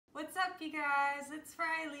What's up, you guys? It's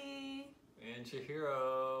Riley. And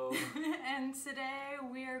Chihiro. And today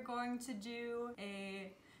we are going to do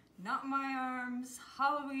a Not My Arms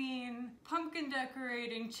Halloween pumpkin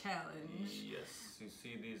decorating challenge. Yes, you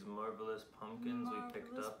see these marvelous pumpkins we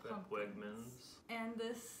picked up at Wegmans. And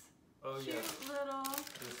this cute little...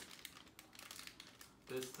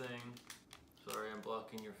 This thing. Sorry, I'm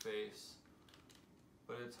blocking your face.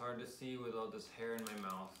 But it's hard to see with all this hair in my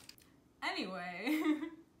mouth. Anyway,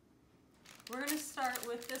 we're gonna start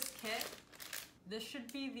with this kit. This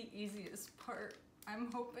should be the easiest part,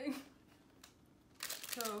 I'm hoping.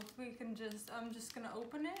 So if we can I'm just gonna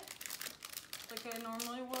open it like I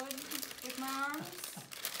normally would with my arms.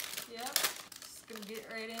 Yep, just gonna get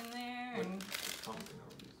right in there. What and pumpkin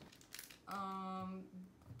are we using?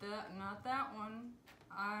 not that one.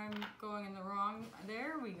 I'm going in the wrong,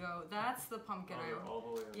 there we go. That's the pumpkin I want. All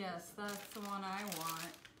the way yes, that's the one I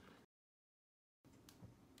want.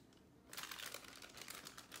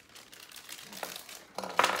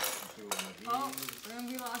 Oh,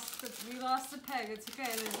 we lost a peg. It's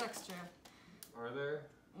okay, there's extra. Are there?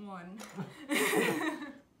 One.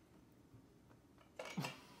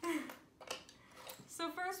 So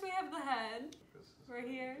first we have the head, right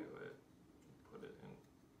here. Do it. Put it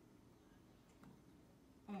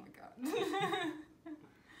in. Oh my god.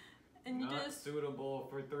 And you Not just suitable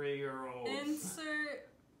for 3-year-olds. insert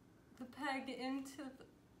the peg into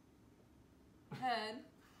the head,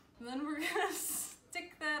 and then we're gonna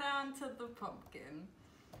stick that onto the pumpkin.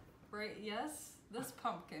 Right, yes? This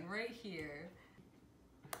pumpkin right here.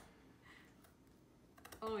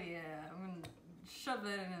 Oh yeah, I'm gonna shove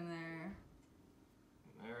that in there.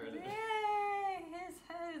 There it is. Yay! His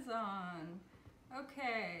head is on.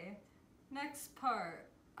 Okay, next part.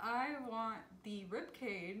 I want the rib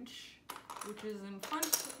cage, which is in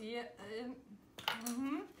front. Yeah,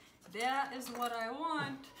 that is what I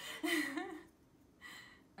want.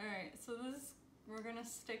 Alright, so we're gonna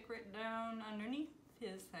stick right down underneath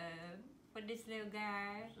his head. What is this little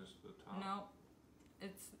guy? Just the top.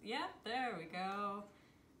 Nope. Yeah, there we go.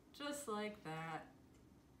 Just like that.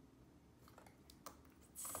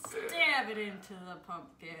 Stab it into the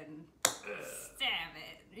pumpkin. Stab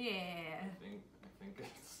it. Yeah. I think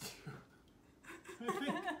it's too...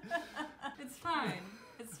 It's fine.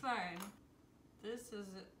 It's fine. This is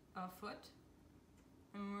a foot.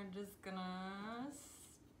 And we're just gonna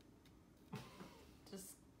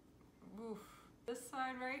oof. This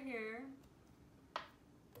side right here.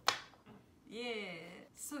 Yeah.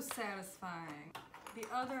 So satisfying. The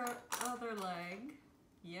other leg.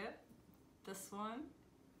 Yep. This one.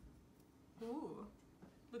 Ooh.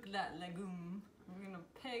 Look at that legume. We're gonna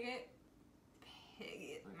peg it. Peg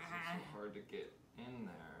it. It's so hard to get in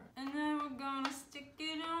there. And then we're gonna stick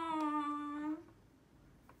it on.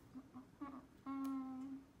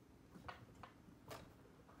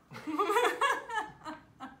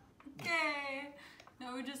 Okay. Now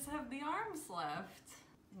we just have the arms left.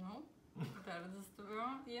 Nope. That is the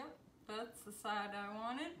wrong. Yep. That's the side I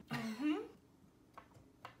wanted.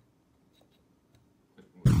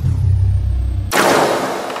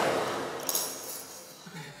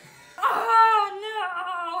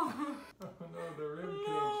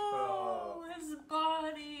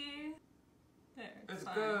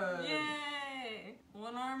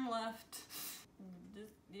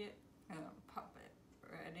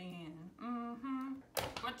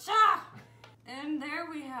 And there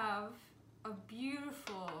we have a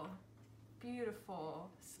beautiful,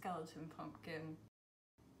 beautiful skeleton pumpkin.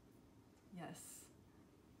 Yes.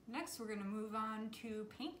 Next we're gonna move on to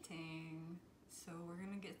painting. So we're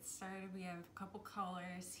gonna get started. We have a couple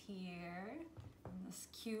colors here. And this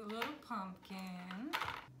cute little pumpkin.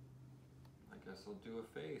 I guess I'll do a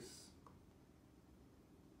face.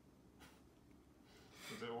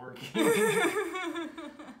 Is it working?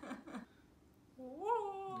 Whoa.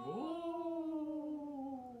 Whoa.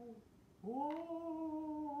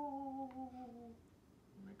 Whoa.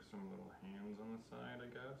 Make some little hands on the side, I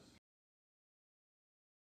guess.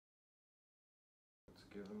 Let's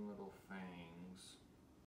give them little fangs.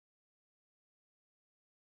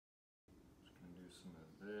 Just gonna do some of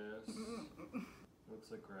this.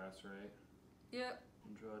 Looks like grass, right? Yep.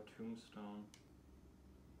 And draw a tombstone.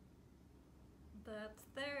 That's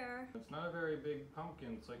there. It's not a very big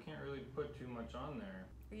pumpkin, so I can't really put too much on there.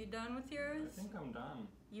 Are you done with yours? I think I'm done.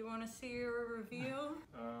 You want to see your reveal?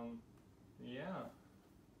 Yeah.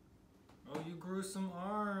 Oh, you grew some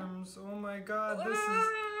arms. Oh my god, this is...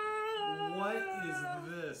 What is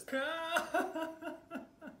this?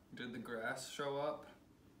 Did the grass show up?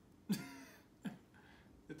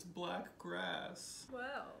 It's black grass.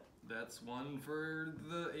 Well. That's one for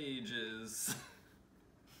the ages.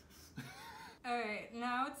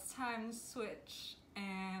 time switch,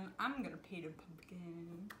 and I'm gonna paint a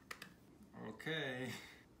pumpkin. Okay.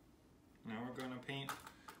 Now we're gonna paint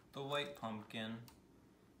the white pumpkin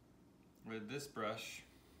with this brush.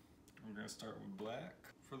 I'm gonna start with black.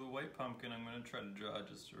 For the white pumpkin, I'm gonna try to draw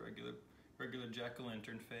just a regular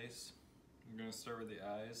jack-o'-lantern face. I'm gonna start with the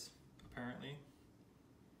eyes, apparently.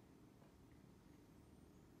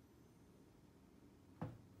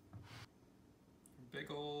 Big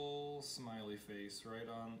ol' smiley face right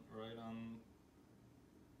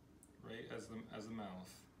as the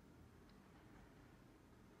mouth.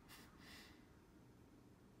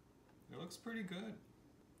 It looks pretty good.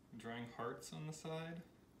 Drawing hearts on the side.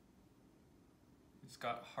 It's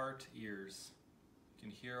got heart ears. You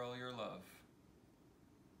can hear all your love.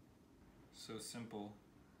 So simple.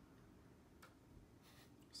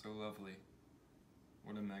 So lovely.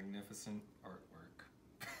 What a magnificent artwork.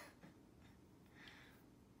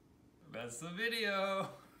 That's the video.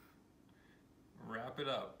 Wrap it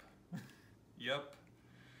up. Yup.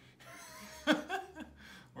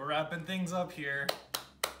 We're wrapping things up here.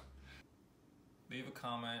 Leave a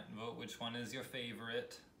comment and vote which one is your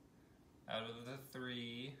favorite out of the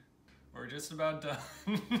 3. We're just about done.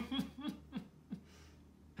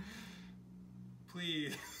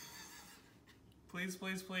 Please. Please,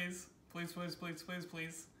 please, please. Please, please, please, please,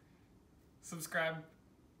 please. Subscribe.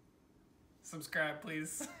 Subscribe,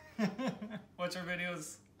 please. Watch our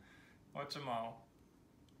videos. Watch them all.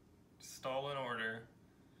 Just all in order.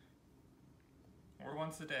 Or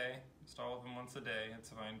once a day. Just all of them once a day. It's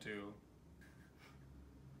fine too.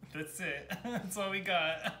 That's it. That's all we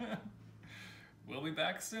got. We'll be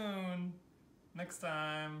back soon. Next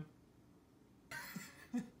time.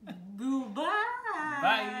 Goodbye.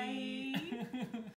 Bye.